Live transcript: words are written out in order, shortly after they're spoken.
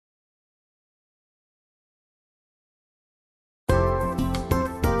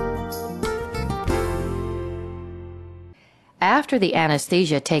After the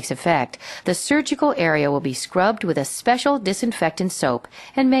anesthesia takes effect, the surgical area will be scrubbed with a special disinfectant soap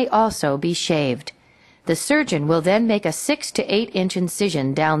and may also be shaved. The surgeon will then make a 6 to 8 inch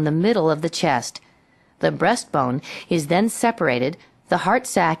incision down the middle of the chest. The breastbone is then separated, the heart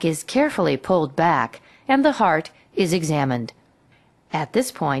sac is carefully pulled back, and the heart is examined. At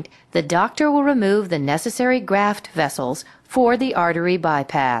this point, the doctor will remove the necessary graft vessels for the artery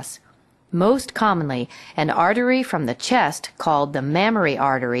bypass. Most commonly, an artery from the chest called the mammary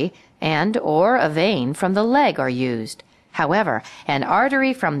artery and/or a vein from the leg are used. However, an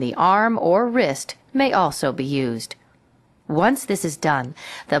artery from the arm or wrist may also be used. Once this is done,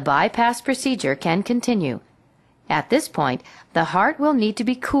 the bypass procedure can continue. At this point, the heart will need to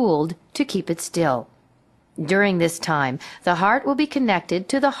be cooled to keep it still. During this time, the heart will be connected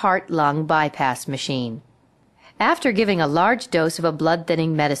to the heart-lung bypass machine. After giving a large dose of a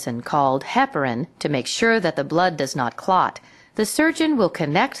blood-thinning medicine called heparin to make sure that the blood does not clot, the surgeon will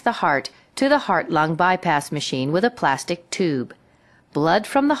connect the heart to the heart-lung bypass machine with a plastic tube. Blood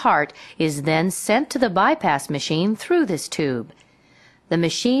from the heart is then sent to the bypass machine through this tube. The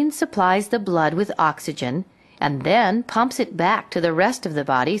machine supplies the blood with oxygen and then pumps it back to the rest of the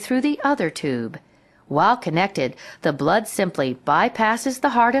body through the other tube. While connected, the blood simply bypasses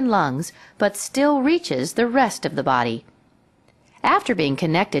the heart and lungs, but still reaches the rest of the body. After being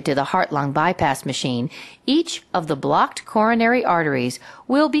connected to the heart-lung bypass machine, each of the blocked coronary arteries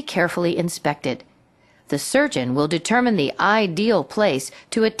will be carefully inspected. The surgeon will determine the ideal place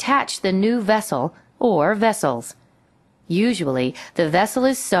to attach the new vessel or vessels. Usually, the vessel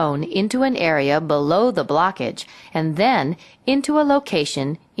is sewn into an area below the blockage and then into a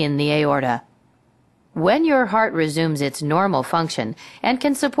location in the aorta. When your heart resumes its normal function and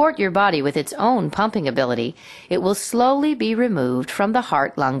can support your body with its own pumping ability, it will slowly be removed from the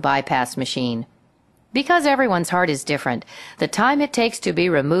heart-lung bypass machine. Because everyone's heart is different, the time it takes to be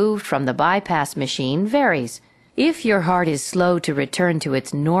removed from the bypass machine varies. If your heart is slow to return to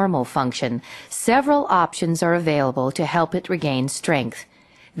its normal function, several options are available to help it regain strength.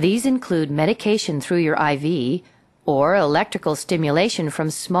 These include medication through your IV, or electrical stimulation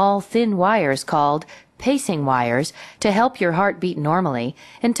from small thin wires called pacing wires to help your heart beat normally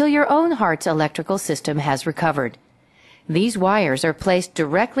until your own heart's electrical system has recovered. These wires are placed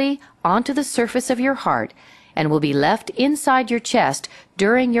directly onto the surface of your heart and will be left inside your chest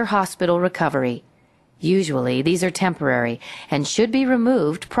during your hospital recovery. Usually, these are temporary and should be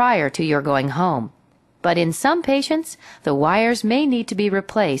removed prior to your going home. But in some patients, the wires may need to be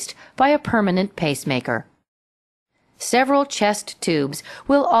replaced by a permanent pacemaker. Several chest tubes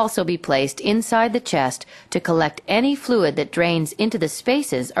will also be placed inside the chest to collect any fluid that drains into the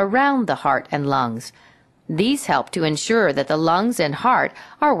spaces around the heart and lungs. These help to ensure that the lungs and heart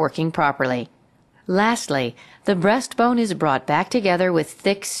are working properly. Lastly, the breastbone is brought back together with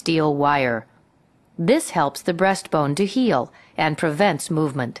thick steel wire. This helps the breastbone to heal and prevents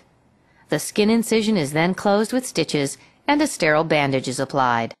movement. The skin incision is then closed with stitches and a sterile bandage is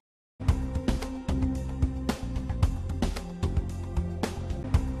applied.